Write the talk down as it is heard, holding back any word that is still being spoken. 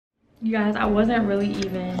You guys, I wasn't really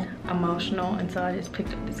even emotional until I just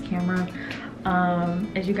picked up this camera.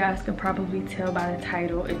 As you guys can probably tell by the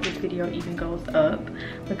title, if this video even goes up,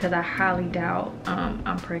 because I highly doubt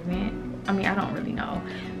I'm pregnant. I mean, I don't really know,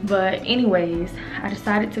 but anyways, I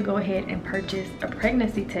decided to go ahead and purchase a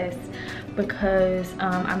pregnancy test because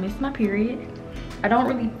I missed my period. I don't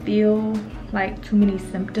really feel like too many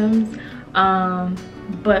symptoms,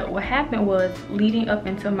 but what happened was, leading up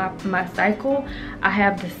into my cycle, I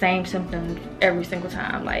have the same symptoms every single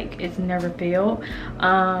time. Like, it's never failed.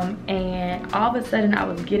 And all of a sudden I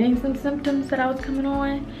was getting some symptoms that I was coming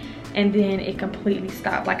on, and then it completely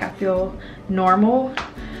stopped. Like, I feel normal.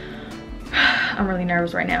 I'm really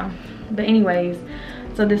nervous right now, but anyways,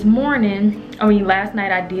 so this morning, I mean last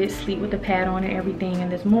night, I did sleep with the pad on and everything,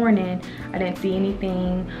 and this morning I didn't see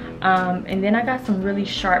anything. And then I got some really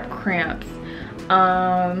sharp cramps,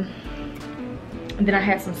 and then I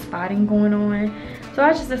had some spotting going on. So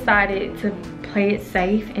I just decided to play it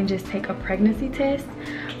safe and just take a pregnancy test.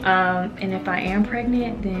 And if I am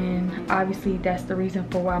pregnant, then obviously that's the reason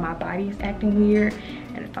for why my body is acting weird.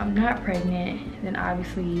 And if I'm not pregnant, then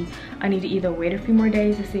obviously I need to either wait a few more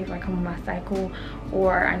days to see if I come on my cycle,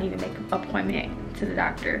 or I need to make an appointment to the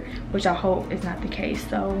doctor, which I hope is not the case.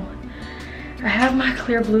 So I have my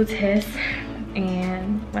clear blue test,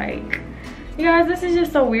 and like, you guys, this is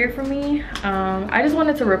just so weird for me. I just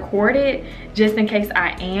wanted to record it just in case I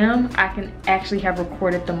can actually have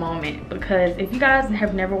recorded the moment, because if you guys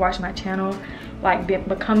have never watched my channel, like,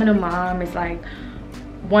 becoming a mom is like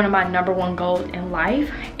one of my #1 goals in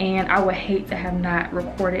life, and I would hate to have not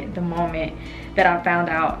recorded the moment that I found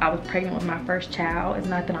out I was pregnant with my first child. It's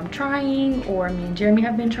not that I'm trying, or me and Jeremy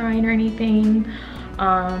have been trying or anything,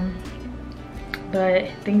 but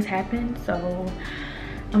things happen. So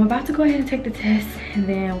I'm about to go ahead and take the test, and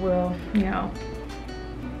then we'll, you know,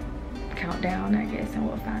 count down, I guess, and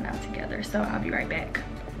we'll find out together. So I'll be right back.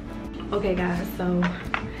 Okay guys, so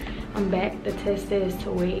I'm back. The test says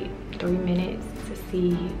to wait 3 minutes to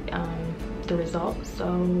see the results,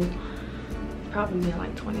 so it's probably been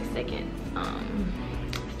like 20 seconds.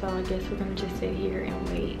 So I guess we're gonna just sit here and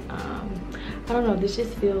wait. I don't know, this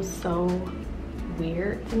just feels so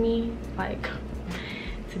weird to me, like,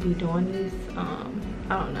 to be doing this.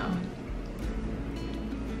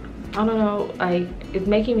 I don't know, like, it's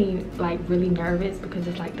making me like really nervous, because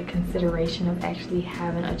it's like the consideration of actually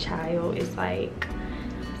having a child is like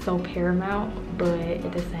so paramount. But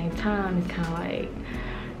at the same time, it's kind of like,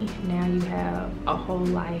 now you have a whole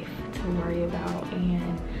life to worry about,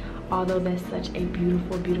 and although that's such a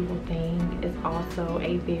beautiful thing, it's also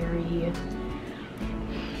a very,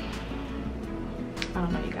 I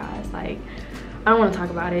don't know, you guys, like, I don't want to talk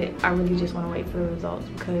about it. I really just want to wait for the results,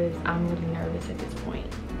 because I'm really nervous at this point.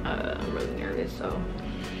 I'm really nervous. So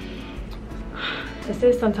it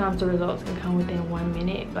says sometimes the results can come within 1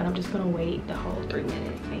 minute, but I'm just gonna wait the whole 3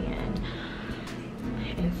 minutes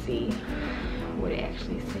and see what it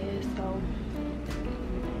actually says. So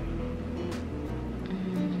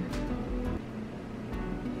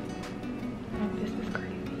like, this is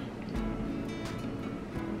crazy.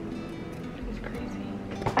 It's crazy.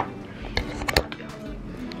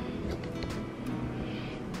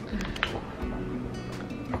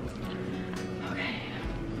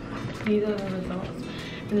 These are the results,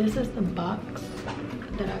 and this is the box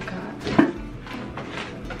that I got. This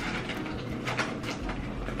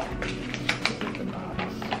is the box.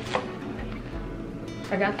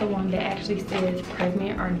 I got the one that actually says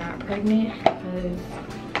pregnant or not pregnant, because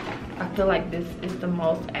I feel like this is the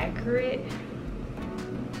most accurate,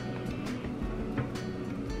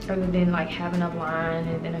 other than like having a line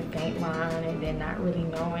and then a faint line and then not really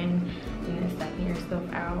knowing and then psyching yourself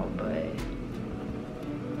out. But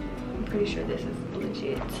pretty sure this is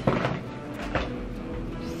legit.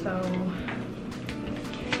 So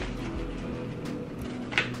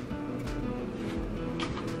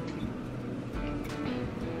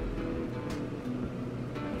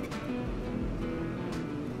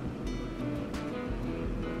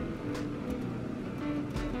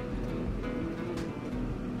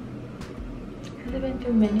has it been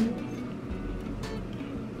 3 minutes?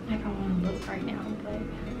 Like, I want to look right now, but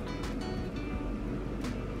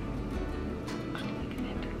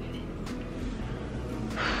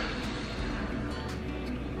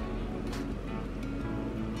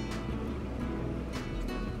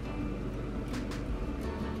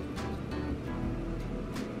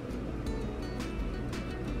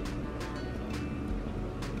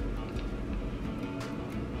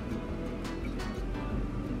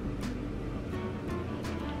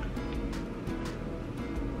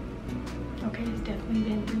okay, it's definitely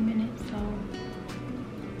been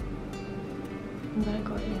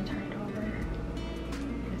gonna turn it over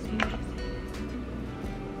and see what it says.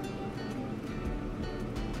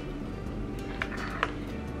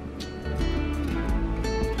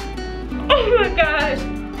 Oh my gosh.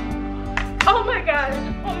 Oh my gosh.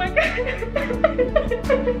 Oh my gosh.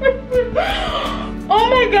 Oh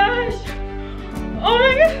my gosh. Oh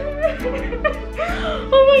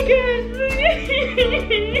my gosh. Oh my gosh. Oh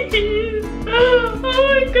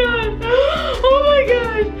my god. Oh my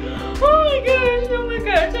gosh. Oh my gosh. Oh my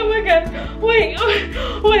gosh. Oh my gosh. Wait.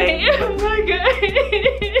 Wait. Oh my god.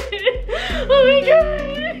 Oh my god.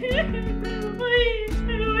 Wait.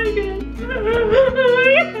 Oh my god.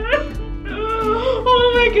 Oh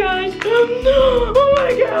my gosh. Oh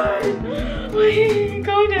my gosh. Wait,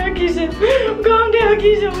 calm down, Keesha. Calm down,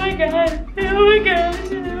 Keesha. Oh my god. Oh my gosh.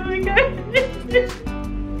 Oh my god.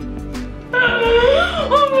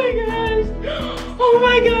 Oh my gosh. Oh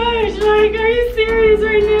my gosh. Like, are you serious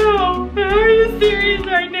right now? Are you serious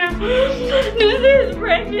right now? This is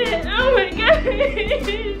pregnant. Oh my god.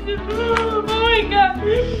 Oh my god.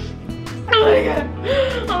 Oh my god.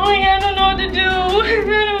 Oh my god, I don't know what to do.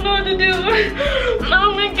 I don't know what to do. Oh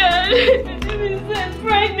my god. It says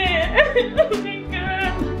pregnant. Oh my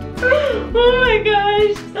god. Oh my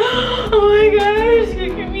gosh. Oh my gosh.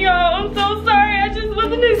 Get me off. I'm so sorry. I just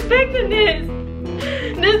wasn't expecting this.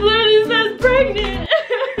 This literally says pregnant.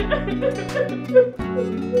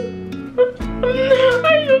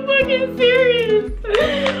 Are you fucking serious?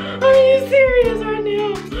 Are you serious right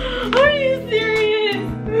now? Are you serious?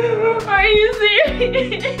 Are you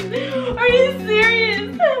serious? Are you serious?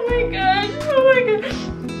 Oh my gosh. Oh my god.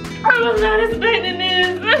 I was not expecting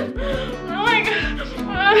this. Oh my god.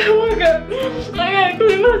 Oh my god. I gotta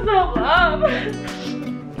clean myself up.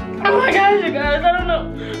 Oh my gosh, you guys. I don't know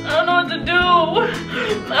what to do.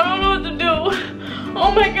 I don't know what to do.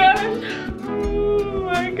 Oh my gosh. Oh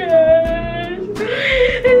my gosh.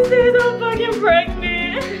 It says I'm fucking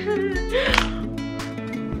pregnant.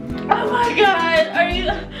 Oh my god, are you,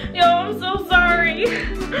 yo, I'm so sorry.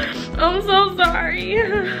 I'm so sorry.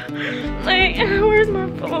 Like, where's my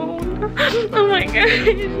phone? Oh my god,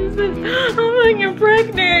 it just says I'm fucking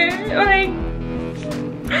pregnant. Like,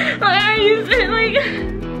 are you, like,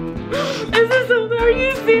 this is so, are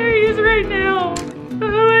you serious right now? Oh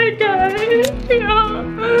my god, yo,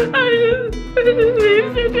 I just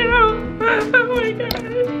leave it down. Oh my god.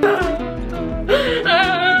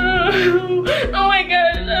 Oh my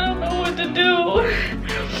gosh, I don't know what to do.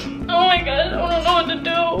 Oh my gosh, I don't know what to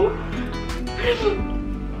do.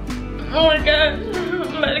 Oh my gosh,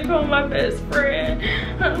 I'm about to call my best friend.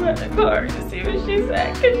 I'm about to call her to see what she's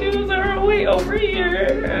at, because she was on her way over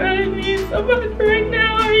here. I need somebody right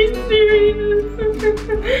now. Are you serious?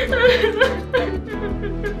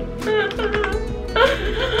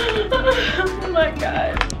 Oh my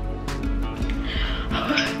god.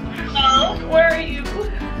 Hello? Where are you?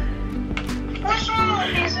 What's wrong,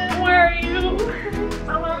 Keesha? Where are you?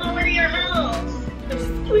 I'm on the way to your house.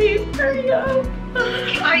 Please hurry up.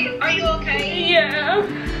 Are you okay? Yeah.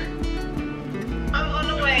 I'm on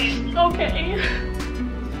the way. Okay.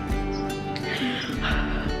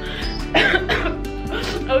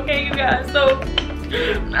 Okay, you guys. So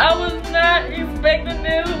I was not expecting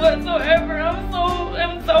this whatsoever.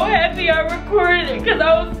 I'm so happy I recorded it, because I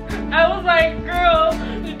was like, girl,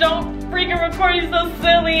 don't freaking record, you so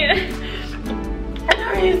silly.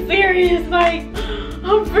 Are you serious? Like,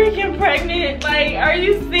 I'm freaking pregnant. Like, are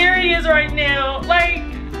you serious right now? Like,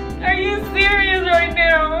 are you serious right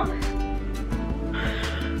now?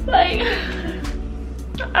 Like,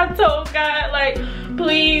 I told God, like,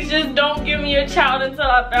 please just don't give me a child until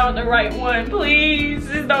I found the right one. Please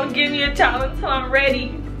just don't give me a child until I'm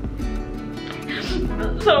ready.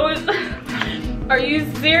 So are you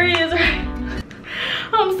serious?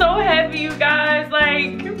 I'm so happy, you guys.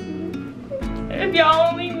 Like, if y'all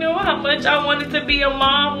only knew how much I wanted to be a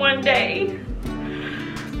mom one day.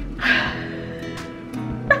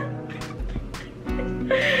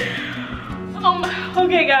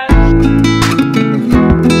 Okay guys,